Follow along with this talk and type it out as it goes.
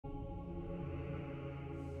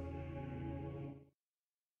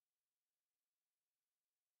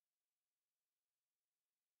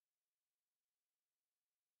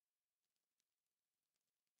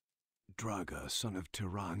Draga, son of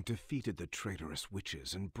Tiran, defeated the traitorous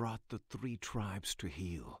witches and brought the 3 tribes to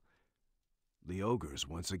heel. The ogres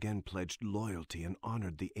once again pledged loyalty and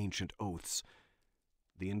honored the ancient oaths.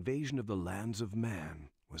 The invasion of the lands of man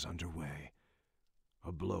was underway,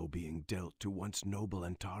 a blow being dealt to once noble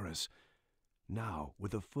Antares. Now,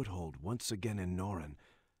 with a foothold once again in Norren,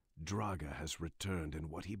 Draga has returned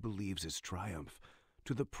in what he believes is triumph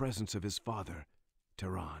to the presence of his father,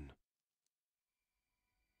 Tiran.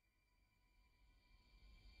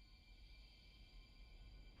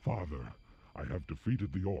 Father, I have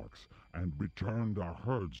defeated the orcs and returned our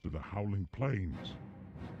herds to the Howling Plains.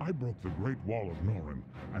 I broke the Great Wall of Norren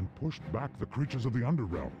and pushed back the creatures of the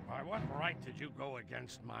Underrealm. By what right did you go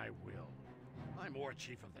against my will? I'm War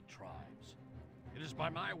Chief of the tribes. It is by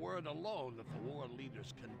my word alone that the war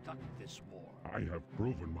leaders conduct this war. I have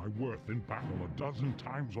proven my worth in battle 12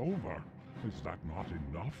 times over. Is that not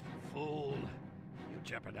enough? Fool! You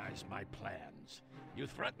jeopardize my plans. You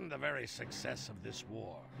threaten the very success of this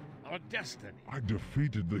war. Our destiny. I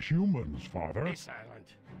defeated the humans, Father. Be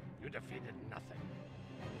silent. You defeated nothing.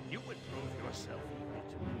 You would prove yourself equal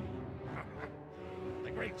to me.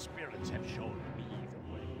 The Great Spirits have shown me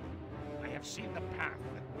the way. I have seen the path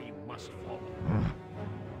that we must follow.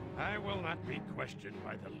 I will not be questioned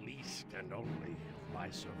by the least and only of my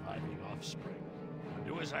surviving offspring.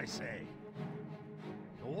 Do as I say.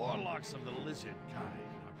 The warlocks of the lizard kind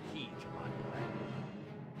are key to my plan.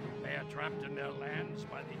 They are trapped in their lands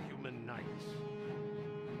by the human knights.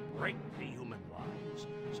 Break the human lines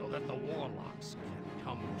so that the warlocks can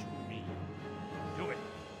come to me. Do it.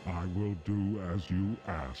 I will do as you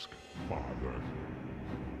ask, Father.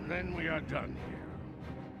 Then we are done here.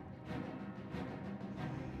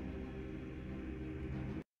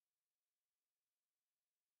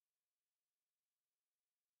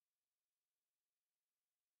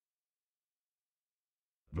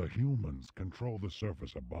 The humans control the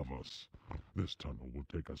surface above us. This tunnel will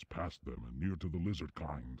take us past them and near to the lizard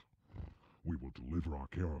kind. We will deliver our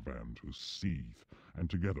caravan to Seath, and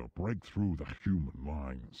together break through the human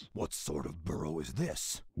lines. What sort of burrow is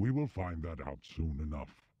this? We will find that out soon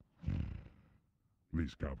enough.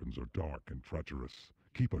 These caverns are dark and treacherous.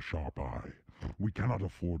 Keep a sharp eye. We cannot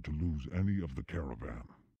afford to lose any of the caravan.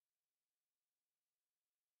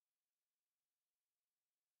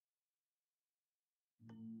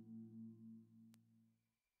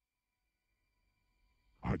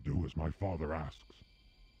 I do as my father asks.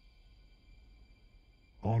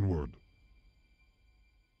 Onward.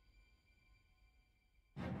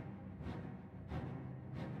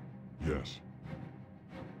 Yes.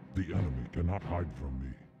 The enemy cannot hide from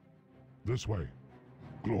me. This way.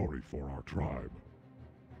 Glory for our tribe.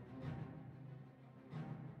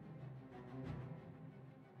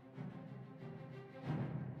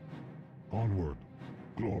 Onward.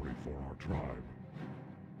 Glory for our tribe.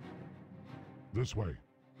 This way.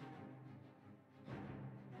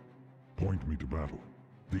 Point me to battle.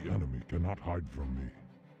 The enemy cannot hide from me.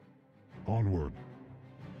 Onward.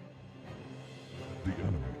 The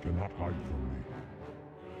enemy cannot hide from me.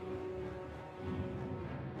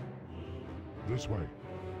 This way.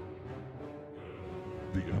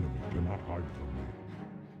 The enemy cannot hide from me.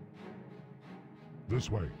 This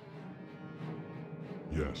way.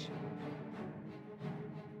 Yes.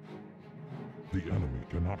 The enemy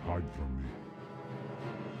cannot hide from me.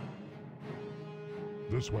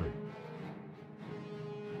 This way.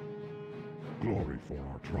 Glory for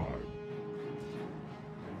our tribe.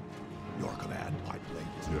 Your command, I blade.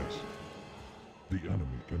 Yes. The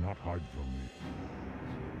enemy cannot hide from me.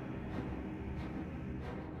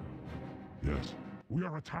 Yes. We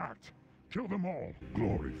are attacked. Kill them all.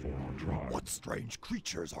 Glory for our tribe. What strange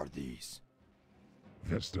creatures are these?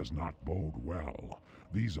 This does not bode well.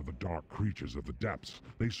 These are the dark creatures of the depths.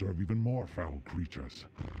 They serve even more foul creatures.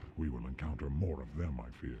 We will encounter more of them,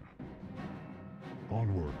 I fear.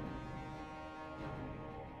 Onward.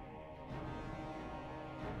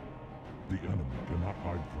 The enemy cannot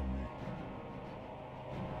hide from me.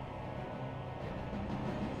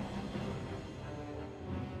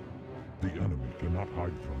 The enemy cannot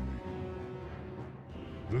hide from me.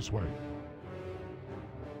 This way.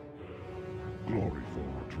 Glory for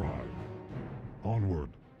our tribe.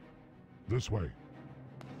 Onward. This way.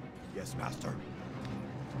 Yes, Master.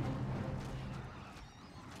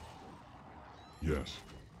 Yes.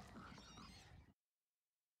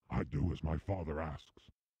 I do as my father asks.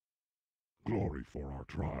 Glory for our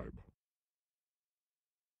tribe.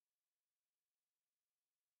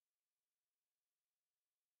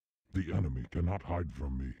 The enemy cannot hide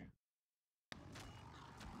from me.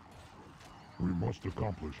 We must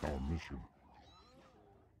accomplish our mission.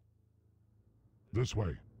 This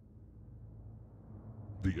way.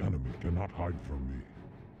 The enemy cannot hide from me.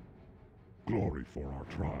 Glory for our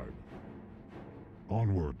tribe.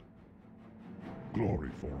 Onward.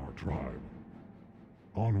 Glory for our tribe.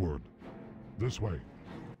 Onward. This way.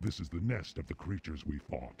 This is the nest of the creatures we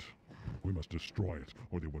fought. We must destroy it,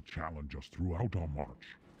 or they will challenge us throughout our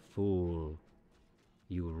march. Fool,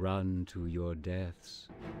 you run to your deaths.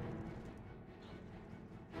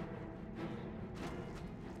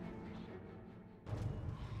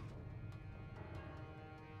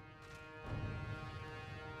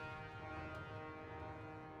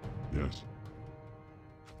 Yes.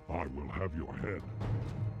 I will have your head.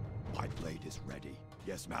 My blade is ready.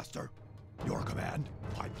 Yes, Master. Your command.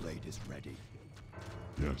 My blade is ready.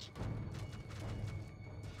 Yes.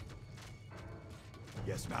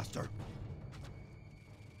 Yes, Master.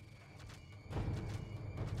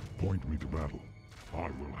 Point me to battle. I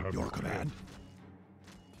will have Your command. head.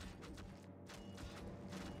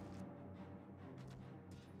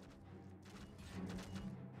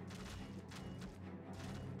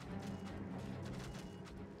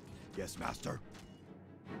 Yes, Master.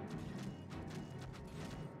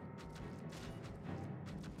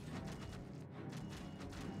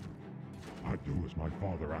 I do as my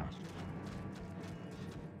father asked.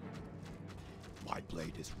 My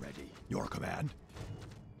blade is ready. Your command.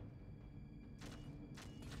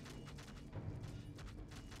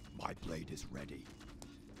 My blade is ready.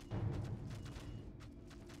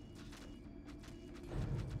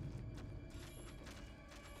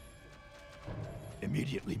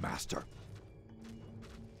 Immediately, Master.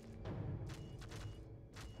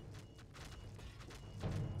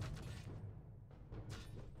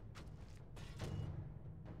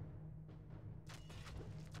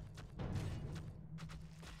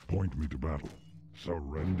 Point me to battle.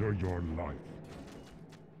 Surrender your life.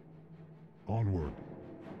 Onward.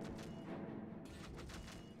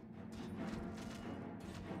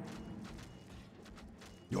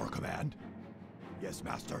 Your command. Yes,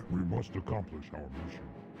 Master. We must accomplish our mission.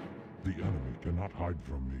 The enemy cannot hide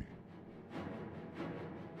from me.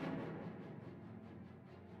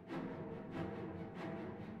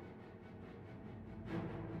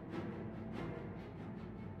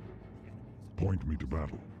 Point me to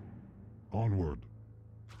battle. Onward.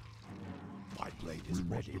 My blade is We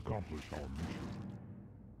must ready. accomplish our mission.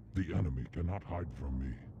 The enemy cannot hide from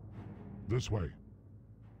me. This way.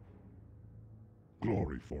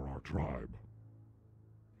 Glory for our tribe.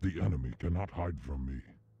 The enemy cannot hide from me.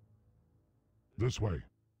 This way.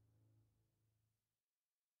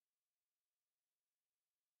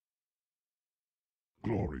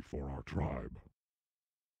 Glory for our tribe.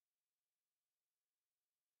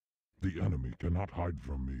 The enemy cannot hide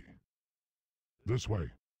from me. This way.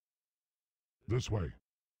 This way.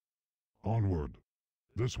 Onward.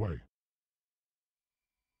 This way.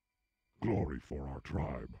 Glory for our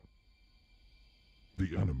tribe.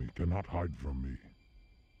 The enemy cannot hide from me.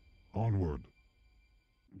 Onward.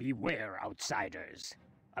 Beware, outsiders.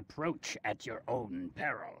 Approach at your own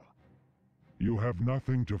peril. You have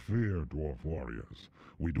nothing to fear, dwarf warriors.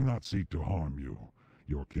 We do not seek to harm you.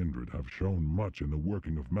 Your kindred have shown much in the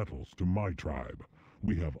working of metals to my tribe.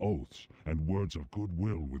 We have oaths and words of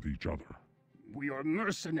goodwill with each other. We are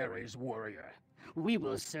mercenaries, warrior. We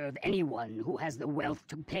will serve anyone who has the wealth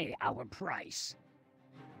to pay our price.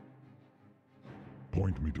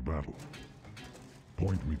 Point me to battle.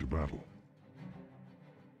 Point me to battle.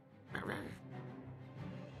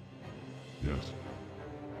 Yes.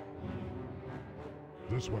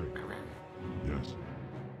 This way. Yes.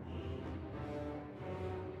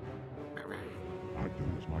 I do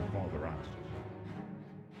as my father asked.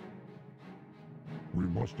 We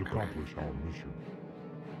must accomplish our mission.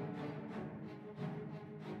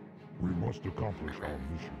 We must accomplish our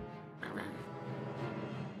mission.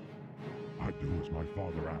 I do as my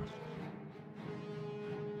father asks.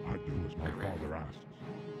 I do as my father asks.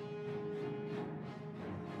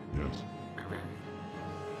 Yes.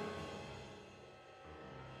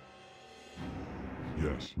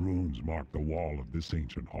 Yes, runes mark the wall of this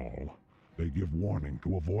ancient hall. They give warning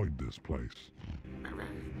to avoid this place.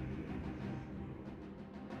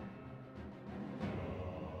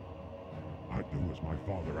 I do as my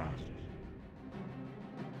father asks.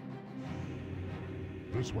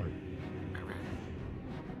 This way.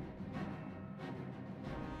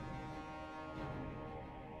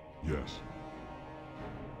 Yes.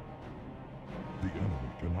 The enemy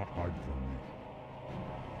cannot hide from me.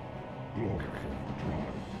 Glory for the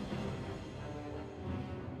tribe.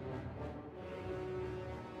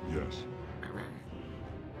 Yes.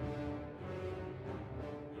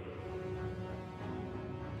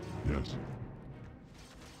 Yes.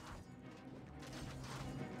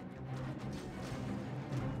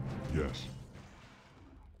 Yes.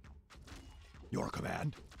 Your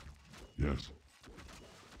command? Yes.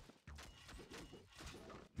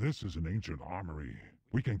 This is an ancient armory.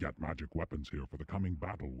 We can get magic weapons here for the coming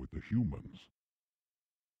battle with the humans.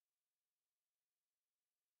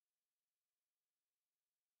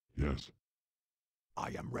 Yes. I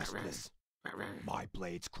am restless. My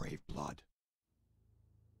blades crave blood.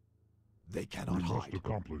 They cannot We hide. must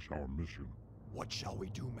accomplish our mission. What shall we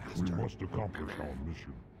do, We Master? must accomplish our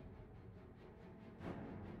mission.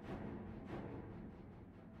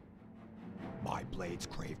 My blades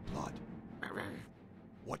crave blood.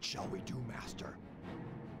 What shall we do, Master?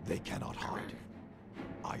 They cannot hide.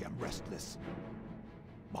 I am restless.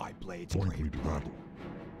 My blades Point me crave to blood. battle.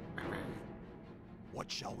 What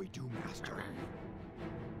shall we do, Master?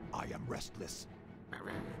 I am restless.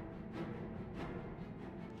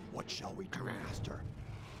 What shall we do, Master?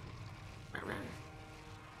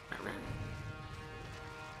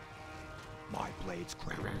 My blades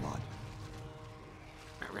crave blood.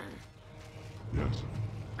 Yes.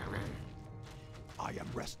 I am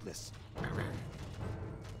restless.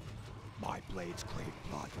 My blades crave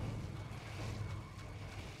blood.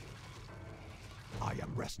 I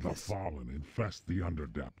am The restless. fallen infest the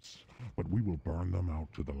underdepths, but we will burn them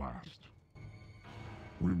out to the last.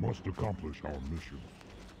 We must accomplish our mission.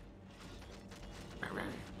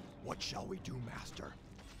 What shall we do, Master?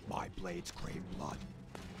 My blades crave blood.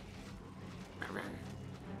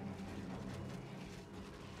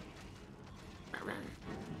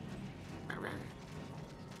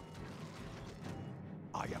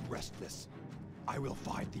 I am restless. I will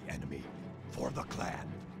find the enemy. For the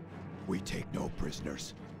clan. We take no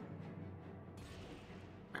prisoners.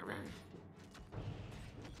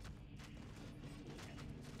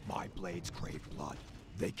 My blades crave blood.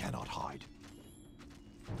 They cannot hide.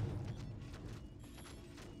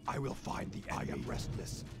 I will find the enemy. I am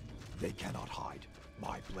restless. They cannot hide.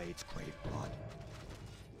 My blades crave blood.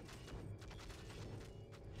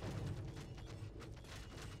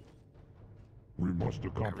 We must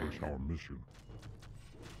accomplish our mission.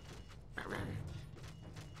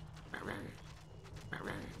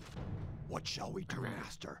 What shall we do,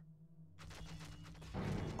 Master?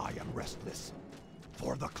 I am restless.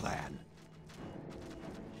 For the clan.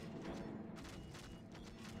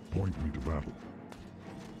 Point me to battle.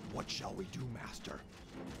 What shall we do, Master?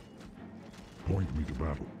 Point me to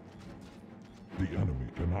battle. The enemy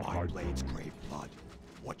cannot My hide blades from me. crave blood.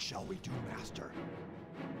 What shall we do, Master?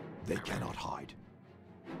 They cannot hide.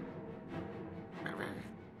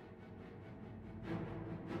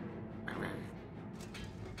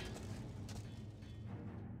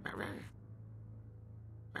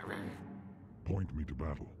 Point me to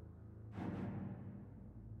battle.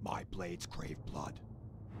 My blades crave blood.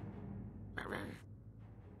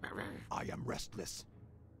 I am restless.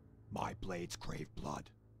 My blades crave blood.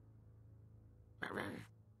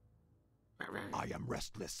 I am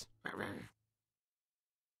restless.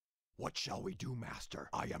 What shall we do, Master?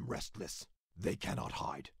 I am restless. They cannot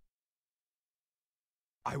hide.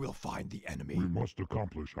 I will find the enemy. We must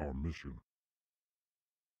accomplish our mission.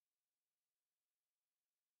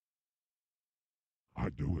 I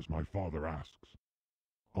do as my father asks.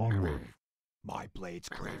 Onward. My blades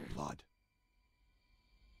crave blood.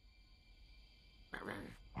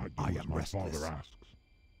 I do I as am my restless. father asks.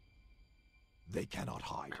 They cannot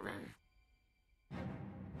hide.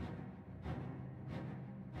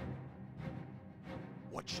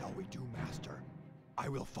 What shall we do, Master? I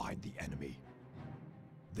will find the enemy.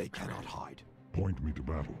 They cannot hide. Point me to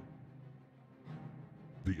battle.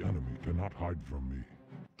 The enemy cannot hide from me.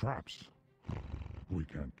 Traps. We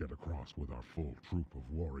can't get across with our full troop of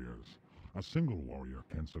warriors. A single warrior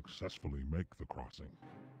can successfully make the crossing.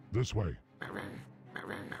 This way.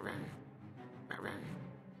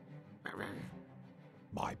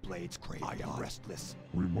 My blades crave blood. I am restless.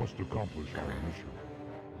 We must accomplish our mission.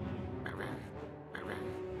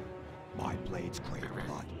 My blades crave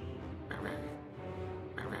blood.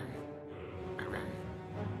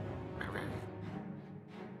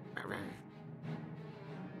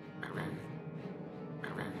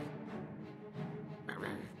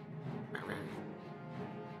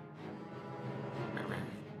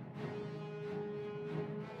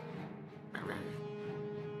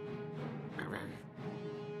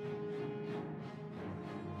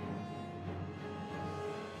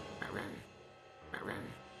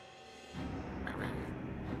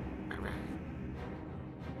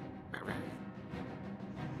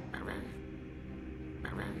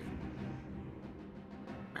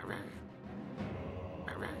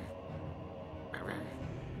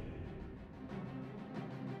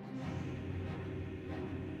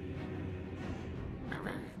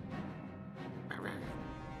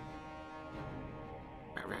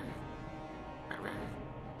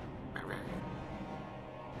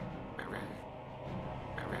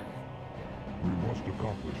 We must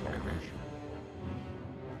accomplish our mission.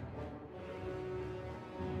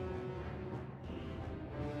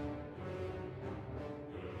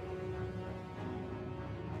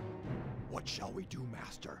 What shall we do,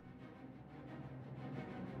 Master?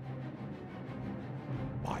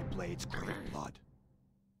 My blades crave blood.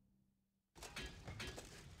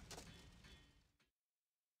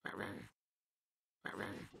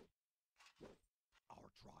 Our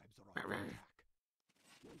tribes are under attack.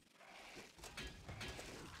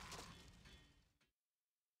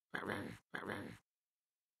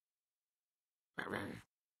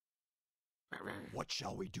 What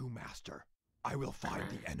shall we do, Master? I will find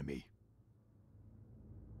the enemy.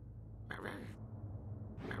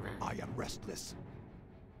 I am restless.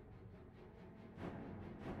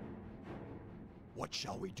 What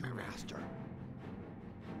shall we do, Master?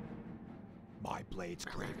 My blades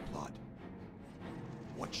crave blood.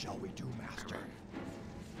 What shall we do, Master?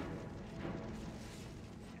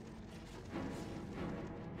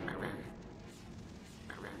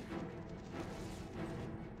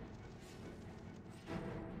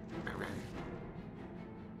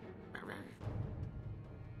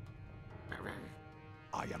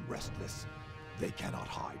 I am restless. They cannot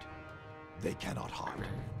hide. They cannot hide.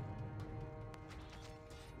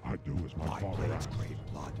 I do as my My father blades asks. crave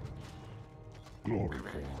blood. Glory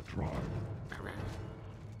for our tribe.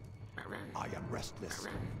 I am restless.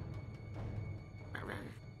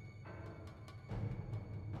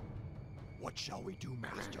 What shall we do,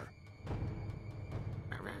 Master?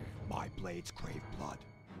 My blades crave blood.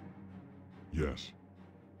 Yes.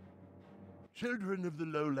 Children of the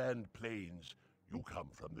lowland plains, you come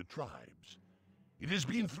from the tribes. It has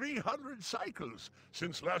been 300 cycles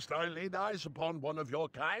since last I laid eyes upon one of your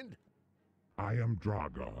kind. I am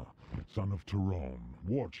Draga, son of Tyrone,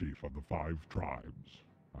 war chief of the 5 tribes.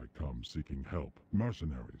 I come seeking help,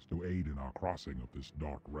 mercenaries to aid in our crossing of this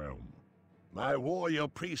dark realm. My warrior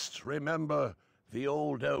priests remember the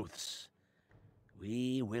old oaths.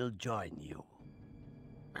 We will join you.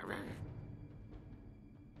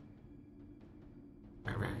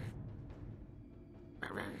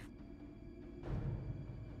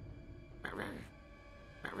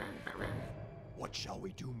 What shall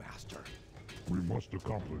we do, Master? We must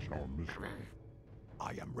accomplish our mission.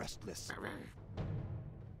 I am restless.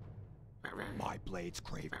 My blades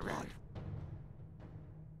crave blood.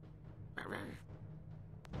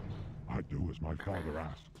 I do as my father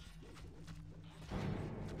asks.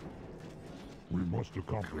 We must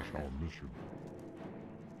accomplish our mission.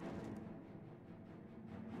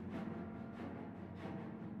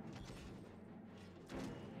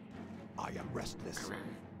 I am restless.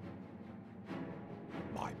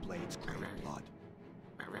 My blades crave blood.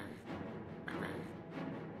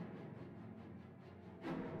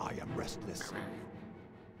 I am restless.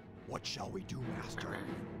 What shall we do, Master?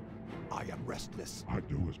 I am restless. I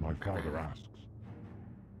do as my father asks.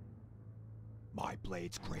 My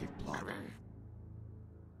blades crave blood.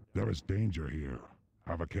 There is danger here.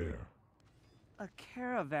 Have a care. A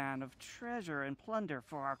caravan of treasure and plunder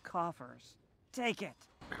for our coffers. Take it.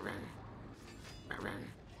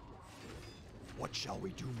 What shall we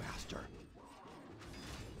do, Master?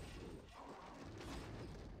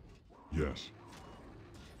 Yes.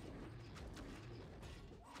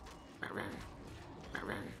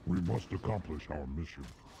 We must accomplish our mission.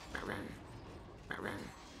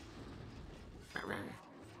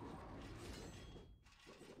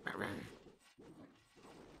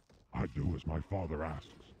 I do as my father asks.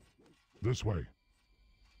 This way.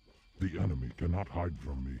 The enemy cannot hide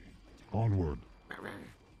from me. Onward.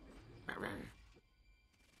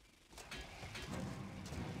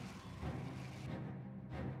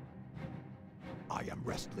 I am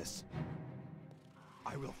restless.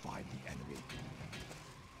 I will find the enemy.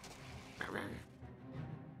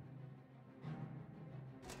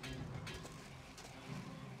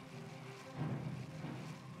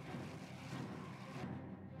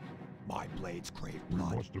 My blades crave We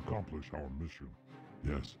blood. must accomplish our mission.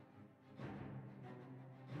 Yes.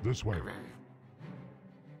 This way.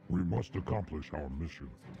 We must accomplish our mission.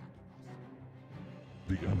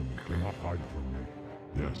 The enemy cannot hide from me.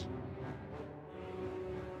 Yes.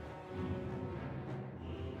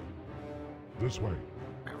 This way.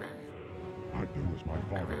 I do as my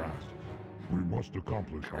father asks. We must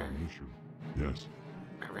accomplish our mission. Yes.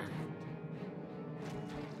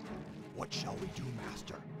 What shall we do,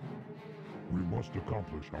 Master? We must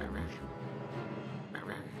accomplish our mission.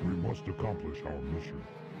 We must accomplish our mission.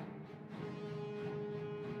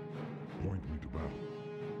 Point me to battle.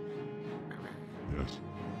 Yes.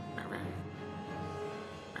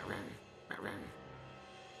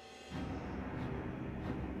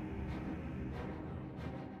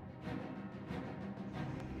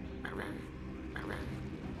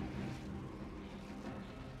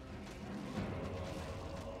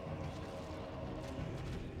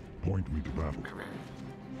 Point me to battle.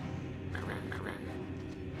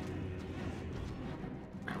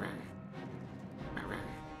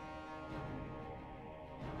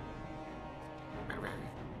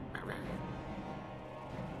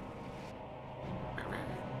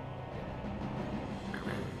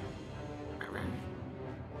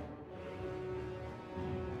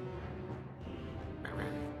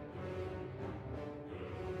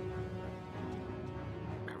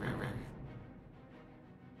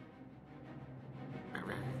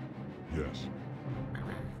 Yes.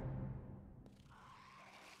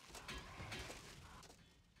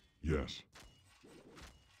 Yes.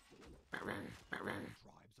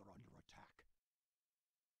 Tribes are under attack.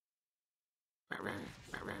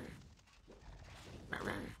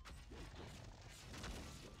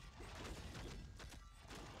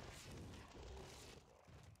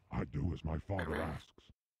 I do as my father asks.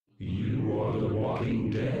 You are the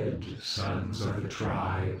walking dead, sons of the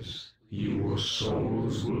tribes. Your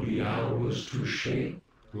souls will be ours to shape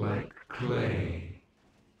like clay.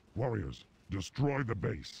 Warriors, destroy the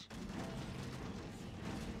base.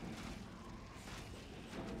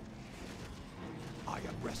 I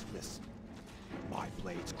am restless. My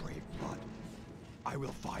blades crave blood. I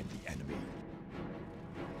will find the enemy.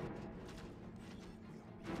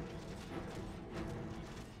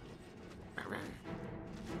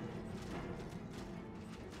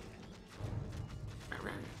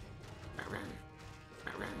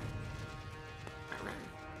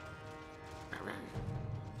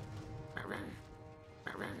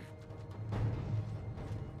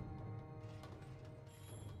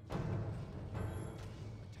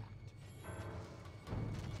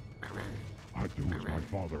 I do as my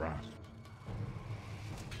father asks.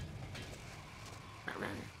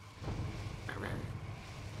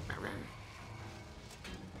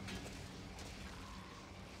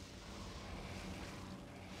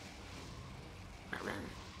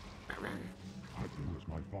 I do as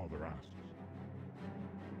my father asks.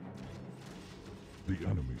 The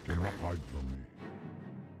enemy cannot hide from me.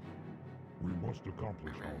 We must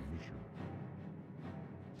accomplish our mission.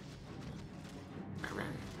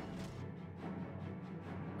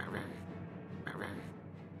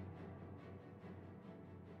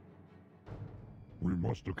 We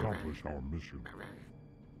must accomplish our mission.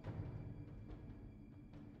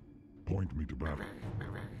 Point me to battle.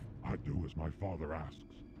 I do as my father asks.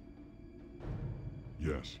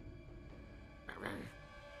 Yes.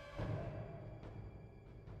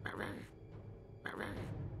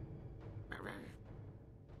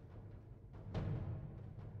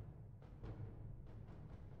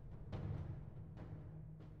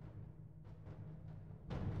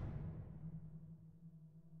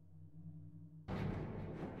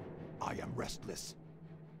 I am restless.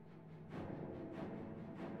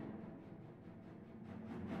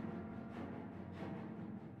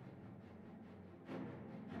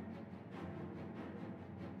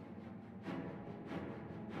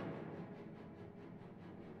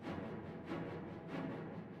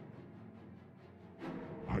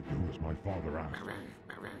 I do as my father asks.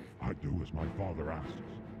 I do as my father asks.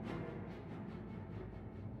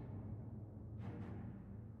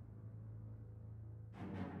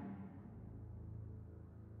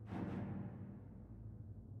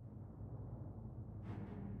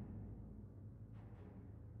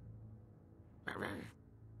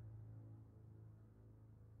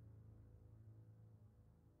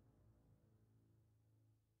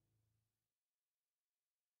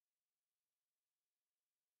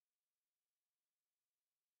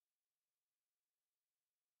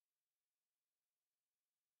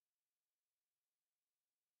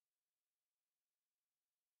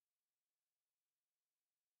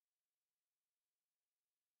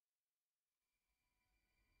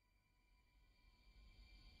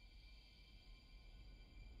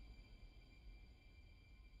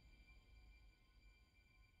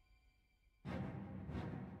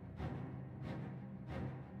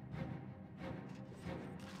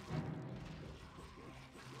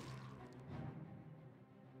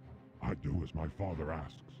 I do as my father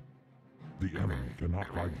asks. The enemy cannot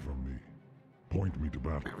hide from me. Point me to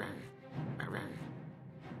battle.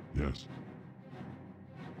 Yes.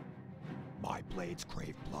 My blades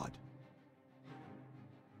crave blood.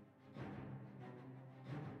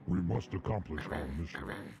 We must accomplish our mission.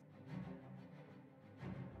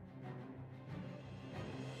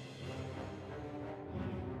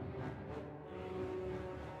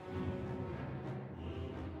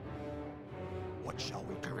 shall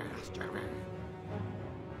we do, Master?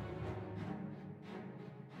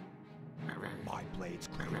 My blades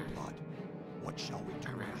crave blood. What shall we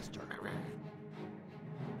do, Master?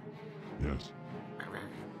 Yes.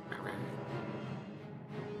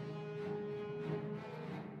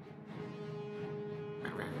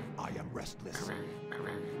 I am restless.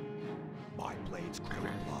 My blades crave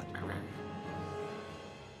blood.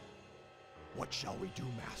 What shall we do,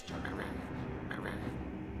 Master?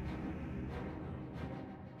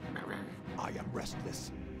 I am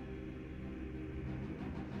restless.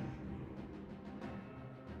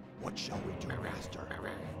 What shall we do, Master?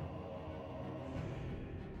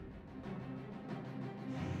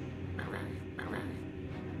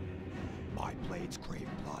 My blades crave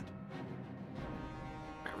blood.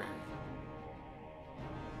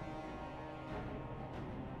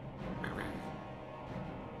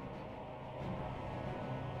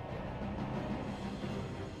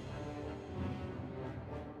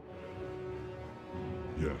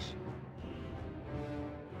 Yes.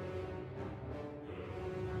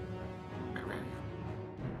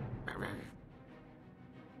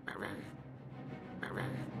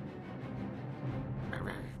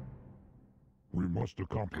 We must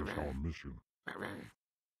accomplish our mission.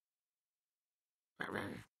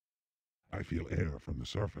 I feel air from the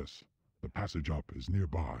surface. The passage up is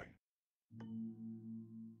nearby.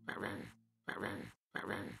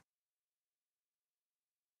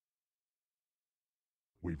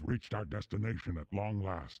 We've reached our destination at long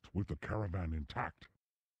last, with the caravan intact.